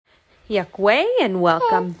Yuck way, and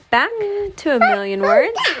welcome back to A Million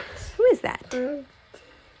Words. Who is that? I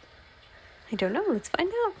don't know. Let's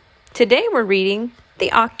find out. Today we're reading The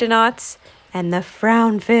Octonauts and the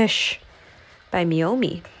Frown Fish by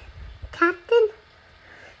Miyomi.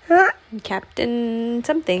 Captain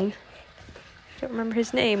something. I don't remember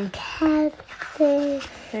his name. Captain.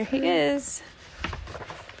 There he is.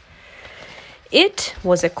 It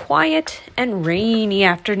was a quiet and rainy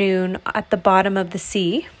afternoon at the bottom of the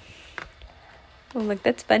sea. Oh, look,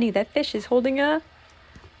 that's funny. That fish is holding a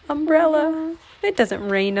umbrella. It doesn't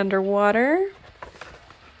rain underwater.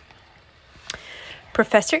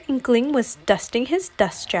 Professor Inkling was dusting his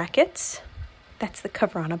dust jackets. That's the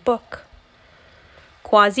cover on a book.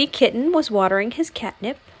 Quasi Kitten was watering his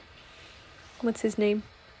catnip. What's his name?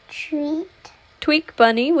 Treat. Tweak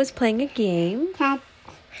Bunny was playing a game.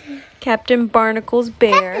 Captain Barnacle's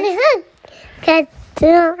bear.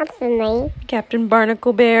 What's the name? Captain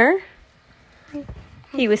Barnacle Bear.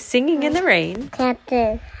 He was singing in the rain.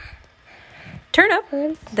 Captain. Turnip,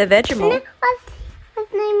 the Vegemite. What's his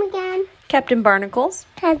name again? Captain Barnacles.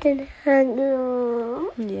 Captain Hungry.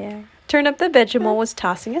 Yeah. Turnip the Vegemite was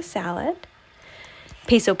tossing a salad.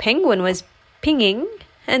 Peso Penguin was pinging,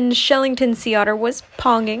 and Shellington Sea Otter was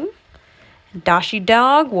ponging. And Dashi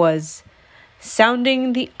Dog was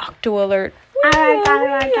sounding the Octo Alert.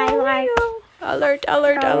 Alert,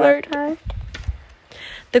 alert, alert.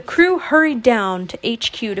 The crew hurried down to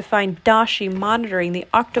HQ to find Dashi monitoring the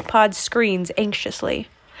octopod screens anxiously.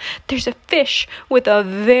 "There's a fish with a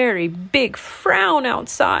very big frown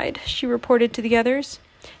outside," she reported to the others.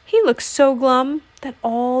 "He looks so glum that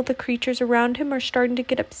all the creatures around him are starting to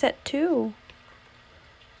get upset too."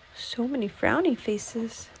 So many frowny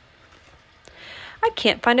faces. "I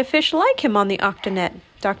can't find a fish like him on the Octonet,"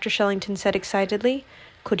 Dr. Shellington said excitedly.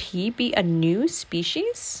 "Could he be a new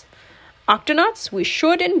species?" "Octonauts, we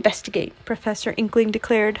should investigate," Professor Inkling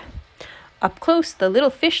declared. Up close, the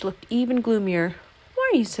little fish looked even gloomier.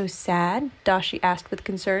 "Why are you so sad?" Dashi asked with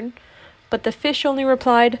concern. But the fish only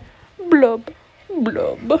replied, "Blub,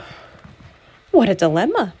 blub." What a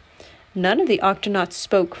dilemma. None of the Octonauts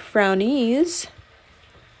spoke Frownese.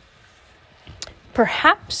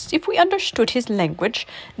 "Perhaps if we understood his language,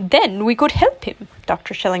 then we could help him,"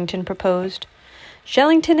 Dr. Shellington proposed.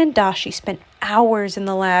 Shellington and Dashi spent hours in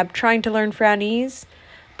the lab trying to learn Frownese,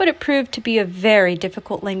 but it proved to be a very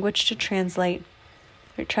difficult language to translate.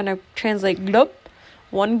 They're trying to translate glub.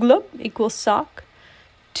 1 glub equals sock.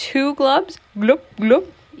 2 glubs, glub, glub,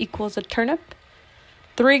 equals a turnip.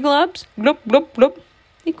 3 glubs, glub, glub, glub,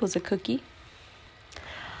 equals a cookie.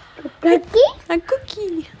 A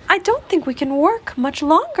cookie. "I don't think we can work much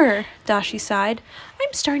longer," Dashi sighed.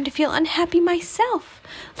 "I'm starting to feel unhappy myself.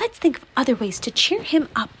 Let's think of other ways to cheer him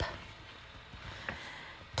up."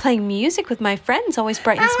 "Playing music with my friends always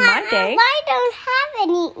brightens my day." I don't have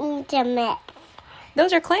any intimate.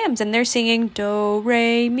 "Those are clams, and they're singing Do,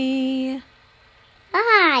 Re, Mi."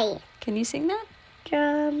 Hi. Can you sing that?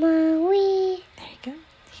 Drama we. There you go.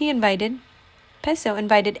 Peso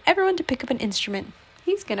invited everyone to pick up an instrument.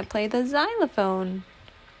 He's going to play the xylophone.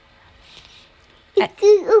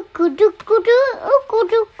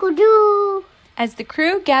 As the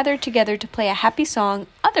crew gathered together to play a happy song,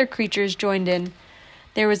 other creatures joined in.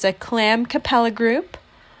 There was a clam capella group,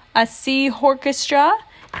 a sea orchestra,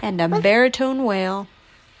 and a baritone whale.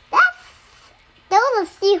 Those are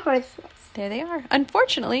seahorses. There they are.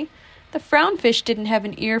 Unfortunately, the frownfish didn't have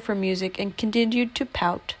an ear for music and continued to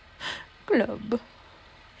pout. Glub.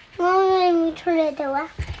 Well, when we turn it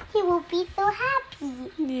off, he will be so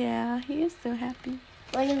happy. Yeah, he is so happy.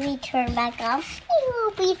 When we turn back off, he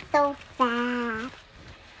will be so sad.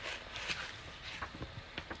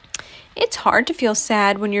 "It's hard to feel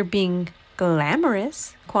sad when you're being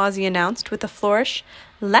glamorous," Quasi announced with a flourish.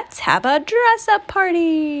 "Let's have a dress-up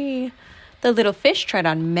party." The little fish tried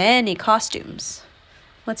on many costumes.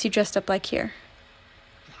 What's he dressed up like here?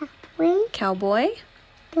 Cowboy.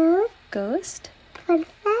 Ghost.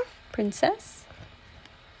 Princess.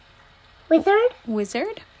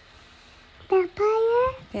 Wizard.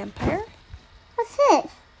 Vampire. What's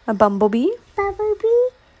this? A bumblebee.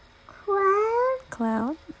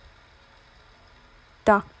 Clown.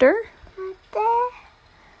 Doctor.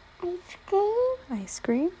 Ice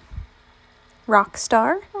cream. Rock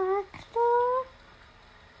star.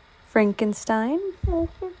 Frankenstein.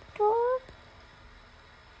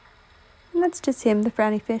 That's just him, the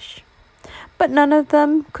frowny fish. But none of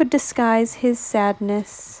them could disguise his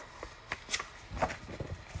sadness.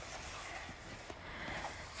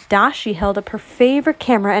 Dashi held up her favorite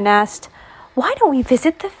camera and asked, "Why don't we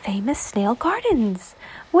visit the famous snail gardens?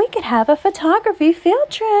 We could have a photography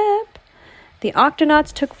field trip." The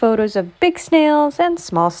Octonauts took photos of big snails and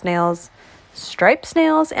small snails, striped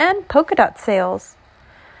snails and polka dot snails.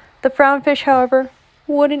 The Frownfish, however,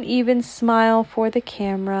 wouldn't even smile for the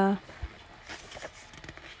camera.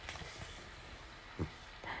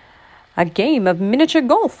 "A game of miniature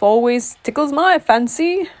golf always tickles my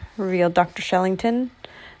fancy," revealed Dr. Shellington.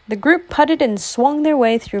 The group putted and swung their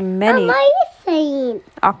way through many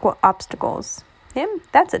aqua obstacles.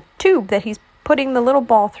 That's a tube that he's putting the little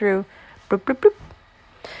ball through. Bloop, bloop, bloop.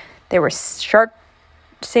 There were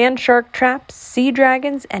sand shark traps, sea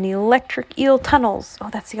dragons, and electric eel tunnels. Oh,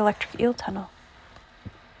 that's the electric eel tunnel.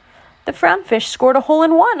 The Frownfish scored a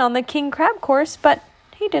hole-in-one on the king crab course, but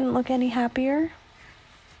he didn't look any happier.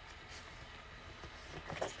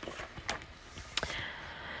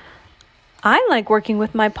 "I like working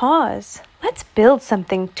with my paws. Let's build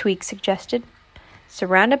something," Tweak suggested.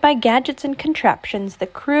 Surrounded by gadgets and contraptions, the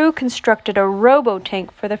crew constructed a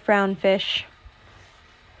robo-tank for the Frownfish.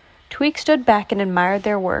 Tweak stood back and admired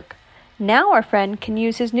their work. "Now our friend can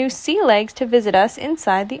use his new sea legs to visit us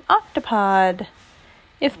inside the octopod."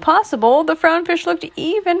 If possible, the Frownfish looked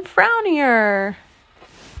even frownier.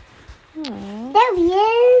 Aww. There he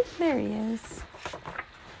is. There he is.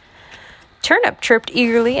 Turnip chirped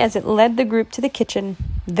eagerly as it led the group to the kitchen.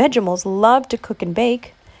 Vegemals love to cook and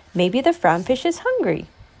bake. Maybe the Frownfish is hungry.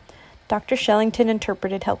 Dr. Shellington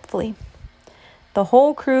interpreted helpfully. The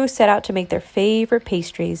whole crew set out to make their favorite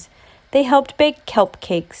pastries. They helped bake kelp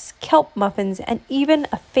cakes, kelp muffins, and even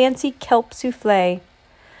a fancy kelp souffle.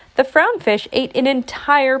 The Frownfish ate an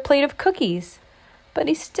entire plate of cookies, but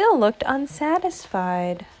he still looked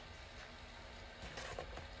unsatisfied.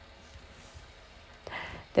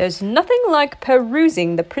 "There's nothing like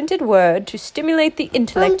perusing the printed word to stimulate the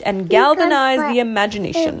intellect and galvanize the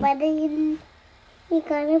imagination." He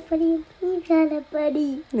got a buddy.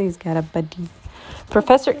 He's got a buddy.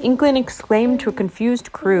 Professor Inkling exclaimed to a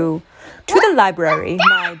confused crew, "To the library,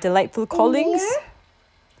 my delightful colleagues."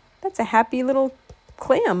 That's a happy little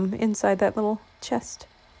clam inside that little chest.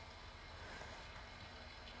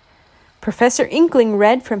 Professor Inkling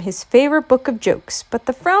read from his favorite book of jokes, but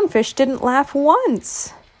the Frownfish didn't laugh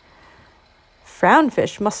once.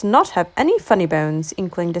 Frownfish must not have any funny bones,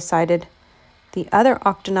 Inkling decided. The other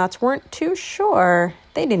Octonauts weren't too sure.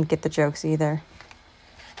 They didn't get the jokes either.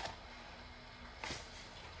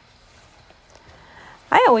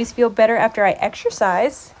 "I always feel better after I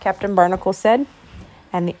exercise," Captain Barnacle said.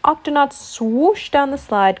 And the Octonauts swooshed down the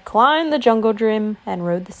slide, climbed the jungle gym, and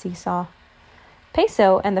rode the seesaw.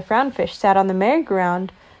 Peso and the Frownfish sat on the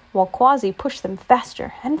merry-go-round while Quasi pushed them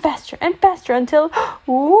faster and faster and faster until,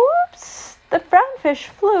 whoops, the Frownfish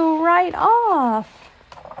flew right off.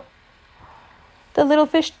 The little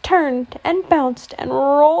fish turned and bounced and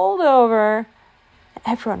rolled over.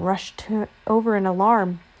 Everyone rushed over in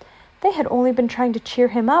alarm. They had only been trying to cheer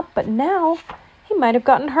him up, but now he might have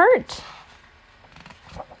gotten hurt.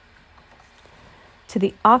 To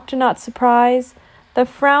the Octonauts' surprise, the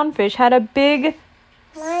Frownfish had a big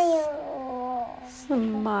smile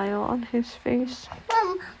on his face.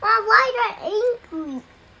 Mom, why are they angry?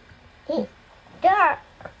 There.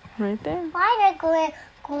 Right there. Why are they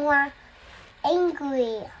going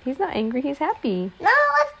angry? He's not angry, he's happy. No,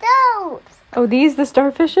 it's those. Oh, these the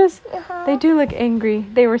starfishes? Uh-huh. They do look angry.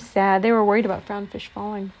 They were sad. They were worried about Frownfish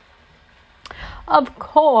falling. Of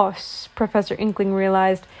course, Professor Inkling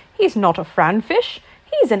realized. He's not a Frownfish.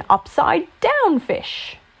 He's an upside-down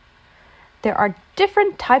fish. There are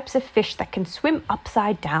different types of fish that can swim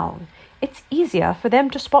upside down. It's easier for them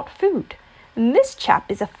to spot food. And this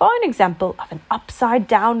chap is a fine example of an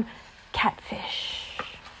upside-down catfish.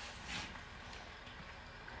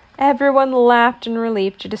 Everyone laughed in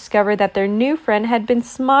relief to discover that their new friend had been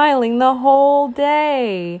smiling the whole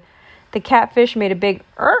day. The catfish made a big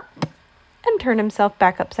 "erp" and turned himself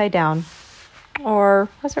back upside down. Or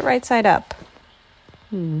was it right side up?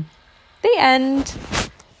 The end.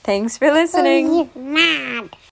 Thanks for listening. He's mad.